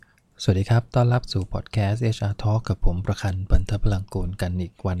สวัสดีครับต้อนรับสู่พอดแคสต์ HR Talk กับผมประคันปันทพลังกูลกันอี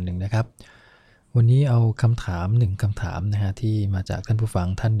กวันหนึ่งนะครับวันนี้เอาคำถาม1คำถามนะฮะที่มาจากท่านผู้ฟัง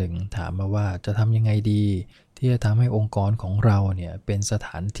ท่านหนึ่งถามมาว่าจะทำยังไงดีที่จะทำให้องค์กรของเราเนี่ยเป็นสถ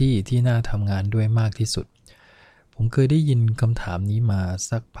านที่ที่น่าทำงานด้วยมากที่สุดผมเคยได้ยินคำถามนี้มา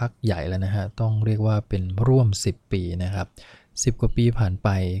สักพักใหญ่แล้วนะฮะต้องเรียกว่าเป็นร่วม10ปีนะครับ10กว่าปีผ่านไป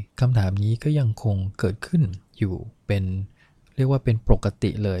คำถามนี้ก็ยังคงเกิดขึ้นอยู่เป็นเรียกว่าเป็นปก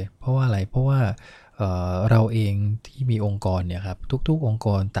ติเลยเพราะว่าอะไรเพราะว่าเราเองที่มีองค์กรเนี่ยครับทุกๆองค์ก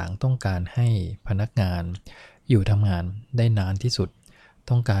รต่างต้องการให้พนักงานอยู่ทำงานได้นานที่สุด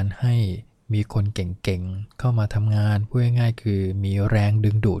ต้องการให้มีคนเก่งๆเข้ามาทำงานพูดง่ายๆคือมีแรงดึ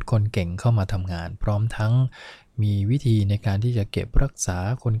งดูดคนเก่งเข้ามาทำงานพร้อมทั้งมีวิธีในการที่จะเก็บรักษา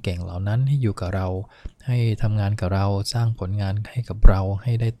คนเก่งเหล่านั้นให้อยู่กับเราให้ทำงานกับเราสร้างผลงานให้กับเราใ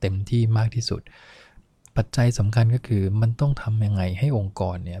ห้ได้เต็มที่มากที่สุดปัจจัยสำคัญก็คือมันต้องทำยังไงให้องค์ก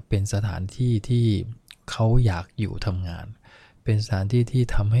รเนี่ยเป็นสถานที่ที่เขาอยากอยู่ทำงานเป็นสถานที่ที่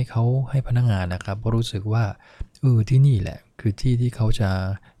ทำให้เขาให้พนักงานนะครับรู้สึกว่าที่นี่แหละคือที่ที่เขาจะ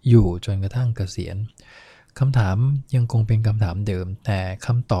อยู่จนกระทั่งเกษียณคำถามยังคงเป็นคำถามเดิมแต่ค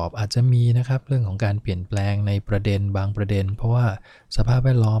ำตอบอาจจะมีนะครับเรื่องของการเปลี่ยนแปลงในประเด็นบางประเด็นเพราะว่าสภาพแว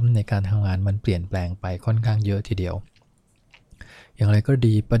ดล้อมในการทำงานมันเปลี่ยนแปลงไปค่อนข้างเยอะทีเดียวอย่างไรก็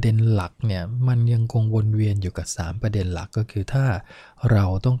ดีประเด็นหลักเนี่ยมันยังคงวนเวียนอยู่กับ3ประเด็นหลักก็คือถ้าเรา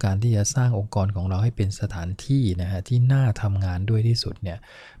ต้องการที่จะสร้างองค์กรของเราให้เป็นสถานที่นะฮะที่น่าทำงานด้วยที่สุดเนี่ย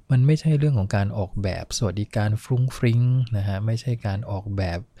มันไม่ใช่เรื่องของการออกแบบสวัสดิการฟรุ้งฟริ้งนะฮะไม่ใช่การออกแบ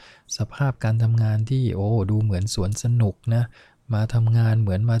บสภาพการทำงานที่ดูเหมือนสวนสนุกนะมาทำงานเห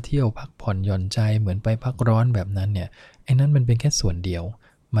มือนมาเที่ยวพักผ่อนหย่อนใจเหมือนไปพักร้อนแบบนั้นเนี่ยไอ้นั้นมันเป็นแค่ส่วนเดียว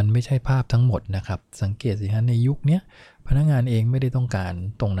มันไม่ใช่ภาพทั้งหมดนะครับสังเกตสิฮะในยุคนี้พนักงานเองไม่ได้ต้องการ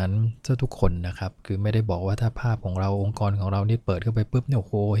ตรงนั้นทุกคนนะครับคือไม่ได้บอกว่าถ้าภาพของเราองค์กรของเรานี่เปิดเข้าไปปุ๊บเนี่ยโอ้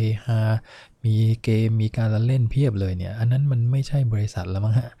โหเฮฮามีเกมมีการละเล่นเพียบเลยเนี่ยอันนั้นมันไม่ใช่บริษัทแล้ว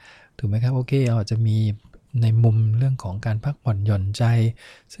มั้งฮะถูกไหมครับโอเคอาจจะมีในมุมเรื่องของการพักผ่อนหย่อนใจ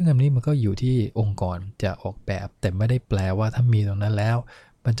ซึ่งอันนี้มันก็อยู่ที่องค์กรจะออกแบบแต่ไม่ได้แปลว่าถ้ามีตรงนั้นแล้ว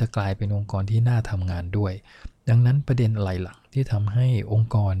มันจะกลายเป็นองค์กรที่น่าทำงานด้วยดังนั้นประเด็นอะไรหลักที่ทำให้อง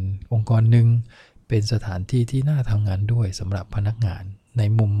ค์กรหนึ่งเป็นสถานที่ที่น่าทำงานด้วยสำหรับพนักงานใน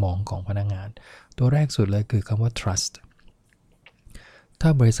มุมมองของพนักงานตัวแรกสุดเลยคือคำว่า trust ถ้า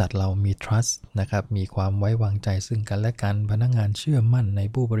บริษัทเรามี trust นะครับมีความไว้วางใจซึ่งกันและกันพนักงานเชื่อมั่นใน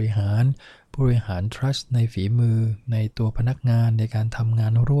ผู้บริหารtrust ในฝีมือในตัวพนักงานในการทำงา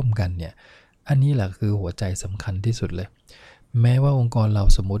นร่วมกันเนี่ยอันนี้แหละคือหัวใจสำคัญที่สุดเลยแม้ว่าองค์กรเรา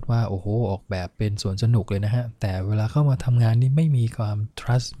สมมุติว่าออกแบบเป็นสวนสนุกเลยนะฮะแต่เวลาเข้ามาทำงานนี่ไม่มีความ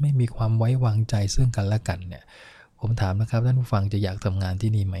trust ไม่มีความไว้วางใจซึ่งกันและกันเนี่ยผมถามนะครับท่านผู้ฟังจะอยากทำงาน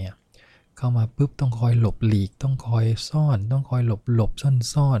ที่นี่ไหมเข้ามาปุ๊บต้องคอยหลบหลีกต้องคอยซ่อนต้องคอยหลบ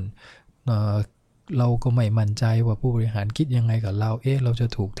ซ่อนเราก็ไม่มั่นใจว่าผู้บริหารคิดยังไงกับเราเราจะ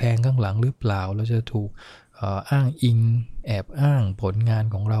ถูกแทงข้างหลังหรือเปล่าเราจะถูกอ้างอิงแอบอ้างผลงาน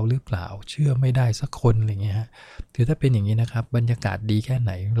ของเราหรือเปล่าเชื่อไม่ได้สักคนอะไรเงี้ยฮะคือถ้าเป็นอย่างนี้นะครับบรรยากาศดีแค่ไห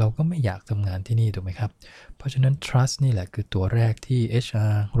นเราก็ไม่อยากทำงานที่นี่ถูกไหมครับเพราะฉะนั้น trust นี่แหละคือตัวแรกที่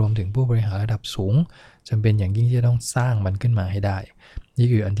HR รวมถึงผู้บริหารระดับสูงจำเป็นอย่างยิ่งที่จะต้องสร้างมันขึ้นมาให้ได้นี่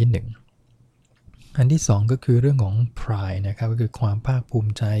คืออันที่1อันที่2ก็คือเรื่องของ pride นะครับก็คือความภาคภู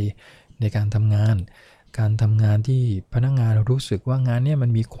มิใจในการทำงานที่พนักงานรู้สึกว่างานเนี่ยมั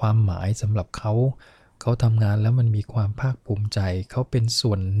นมีความหมายสำหรับเขาทำงานแล้วมันมีความภาคภูมิใจเขาเป็น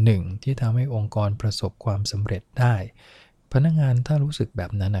ส่วนหนึ่งที่ทำให้องค์กรประสบความสำเร็จได้พนักงานถ้ารู้สึกแบ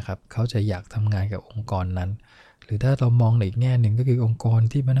บนั้นนะครับเขาจะอยากทำงานกับองค์กรนั้นหรือถ้าเรามองในอีกแง่หนึ่งก็คือองค์กร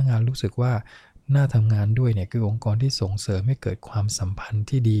ที่พนักงานรู้สึกว่าน่าทำงานด้วยเนี่ยคือองค์กรที่ส่งเสริมให้เกิดความสัมพันธ์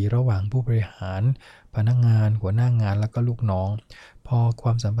ที่ดีระหว่างผู้บริหารพนักงานหัวหน้างานแล้วก็ลูกน้องพอคว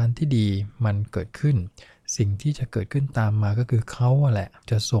ามสัมพันธ์ที่ดีมันเกิดขึ้นสิ่งที่จะเกิดขึ้นตามมาก็คือเขาแหละ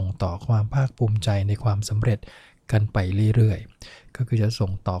จะส่งต่อความภาคภูมิใจในความสำเร็จกันไปเรื่อยๆก็คือจะส่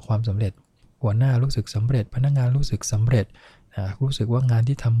งต่อความสำเร็จหัวหน้ารู้สึกสำเร็จพนักงานรู้สึกสำเร็จรู้สึกว่างาน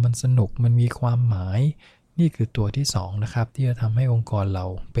ที่ทำมันสนุกมันมีความหมายนี่คือตัวที่2นะครับที่จะทำให้องค์กรเรา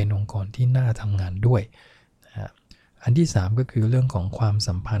เป็นองค์กรที่น่าทำงานด้วยอันที่3ก็คือเรื่องของความ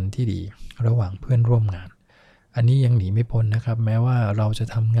สัมพันธ์ที่ดีระหว่างเพื่อนร่วมงานอันนี้ยังหนีไม่พ้นนะครับแม้ว่าเราจะ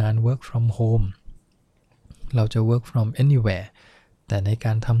ทำงาน work from home เราจะ work from anywhere แต่ในก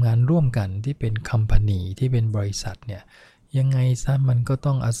ารทำงานร่วมกันที่เป็น company ที่เป็นบริษัทเนี่ยยังไงซะมันก็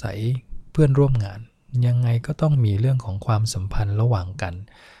ต้องอาศัยเพื่อนร่วมงานยังไงก็ต้องมีเรื่องของความสัมพันธ์ระหว่างกัน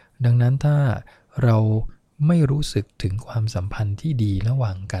ดังนั้นถ้าเราไม่รู้สึกถึงความสัมพันธ์ที่ดีระหว่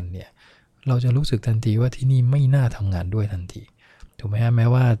างกันเนี่ยเราจะรู้สึกทันทีว่าที่นี่ไม่น่าทำงานด้วยทันทีถูกไหมฮะแม้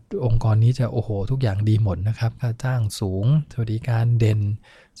ว่าองค์กรนี้จะทุกอย่างดีหมดนะครับค่าจ้างสูงสวัสดิการเด่น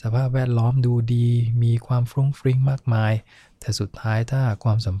สภาพแวดล้อมดูดีมีความฟรุ้งฟริ้งมากมายแต่สุดท้ายถ้าคว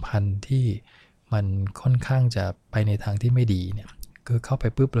ามสัมพันธ์ที่มันค่อนข้างจะไปในทางที่ไม่ดีเนี่ยคือเข้าไป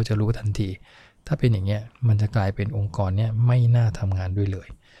ปุ๊บเราจะรู้ทันทีถ้าเป็นอย่างเงี้ยมันจะกลายเป็นองค์กรเนี่ยไม่น่าทำงานด้วยเลย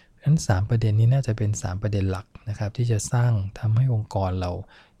ฉะนั้น3ประเด็นนี้น่าจะเป็น3ประเด็นหลักนะครับที่จะสร้างทำให้องค์กรเรา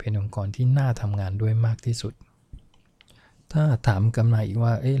เป็นองค์กรที่น่าทำงานด้วยมากที่สุดถ้าถามกันมาอีกว่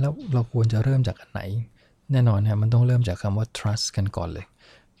าแล้วเราควรจะเริ่มจากอันไหนแน่นอนนะมันต้องเริ่มจากคำว่า trust กันก่อนเลย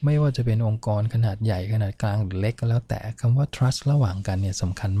ไม่ว่าจะเป็นองค์กรขนาดใหญ่ขนาดกลางหรือเล็กก็แล้วแต่คำว่า trust ระหว่างกันเนี่ยส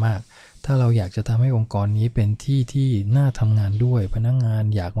ำคัญมากถ้าเราอยากจะทำให้องค์กรนี้เป็นที่ที่น่าทำงานด้วยพนักงาน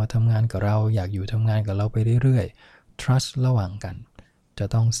อยากมาทำงานกับเราอยากอยู่ทำงานกับเราไปเรื่อยๆ trust ระหว่างกันจะ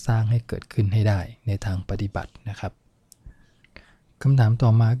ต้องสร้างให้เกิดขึ้นให้ได้ในทางปฏิบัตินะครับคำถามต่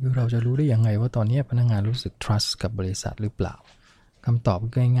อมาคือเราจะรู้ได้ยังไงว่าตอนนี้พนักงานรู้สึก trust กับบริษัทหรือเปล่าคำตอบ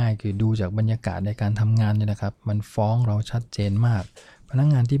ง่ายๆคือดูจากบรรยากาศในการทำงานเนี่ยนะครับมันฟ้องเราชัดเจนมากพนัก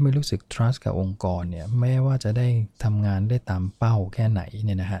งานที่ไม่รู้สึก trust กับองค์กรเนี่ยแม้ว่าจะได้ทำงานได้ตามเป้าแค่ไหนเ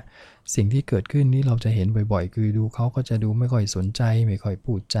นี่ยนะฮะสิ่งที่เกิดขึ้นที่เราจะเห็นบ่อยๆคือดูเขาก็จะดูไม่ค่อยสนใจไม่ค่อย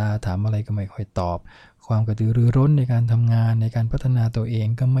พูดจาถามอะไรก็ไม่ค่อยตอบความกระตือรือร้นในการทำงานในการพัฒนาตัวเอง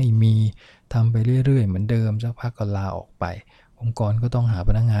ก็ไม่มีทำไปเรื่อยๆเหมือนเดิมสักพักก็ลาออกไปองค์กรก็ต้องหาพ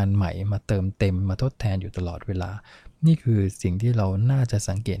นักงานใหม่มาเติมเต็มมาทดแทนอยู่ตลอดเวลานี่คือสิ่งที่เราน่าจะ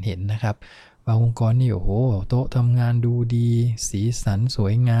สังเกตเห็นนะครับบางองค์กรนี่โอ้โหโต๊ะทำงานดูดีสีสันสว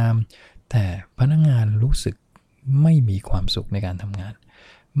ยงามแต่พนักงานรู้สึกไม่มีความสุขในการทำงาน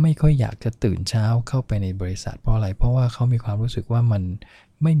ไม่ค่อยอยากจะตื่นเช้าเข้าไปในบริษัทเพราะอะไรเพราะว่าเขามีความรู้สึกว่ามัน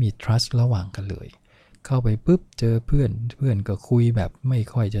ไม่มี trust ระหว่างกันเลยเข้าไปปุ๊บเจอเพื่อนก็คุยแบบไม่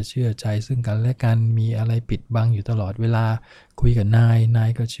ค่อยจะเชื่อใจซึ่งกันและกันมีอะไรปิดบังอยู่ตลอดเวลาคุยกับนาย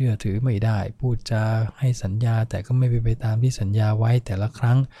ก็เชื่อถือไม่ได้พูดจาให้สัญญาแต่ก็ไม่ไปตามที่สัญญาไว้แต่ละค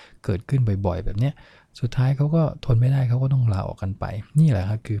รั้งเกิดขึ้นบ่อยๆแบบเนี้ยสุดท้ายเขาก็ทนไม่ได้เขาก็ต้องลาออกกันไปนี่แหละ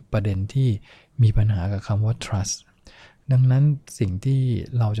ครับคือประเด็นที่มีปัญหากับคำว่า trust ดังนั้นสิ่งที่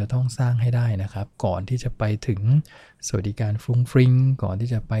เราจะต้องสร้างให้ได้นะครับก่อนที่จะไปถึงสวัสดิการฟรุ้งฟริ้งก่อนที่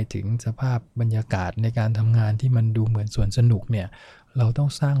จะไปถึงสภาพบรรยากาศในการทำงานที่มันดูเหมือนสวนสนุกเนี่ยเราต้อง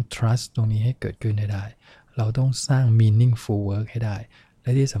สร้าง trust ตรงนี้ให้เกิดขึ้นให้ได้เราต้องสร้าง meaningful work ให้ได้แล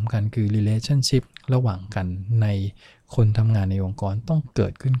ะที่สำคัญคือ relationship ระหว่างกันในคนทำงานในองค์กรต้องเกิ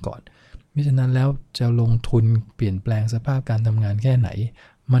ดขึ้นก่อนมิฉะนั้นแล้วจะลงทุนเปลี่ยนแปลงสภาพการทำงานแค่ไหน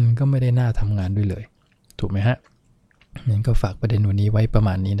มันก็ไม่ได้น่าทำงานด้วยเลยถูกไหมฮะงั้นก็ฝากประเด็นวันนี้ไว้ประม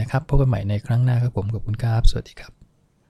าณนี้นะครับพบกันใหม่ในครั้งหน้าครับผมขอบคุณครับสวัสดีครับ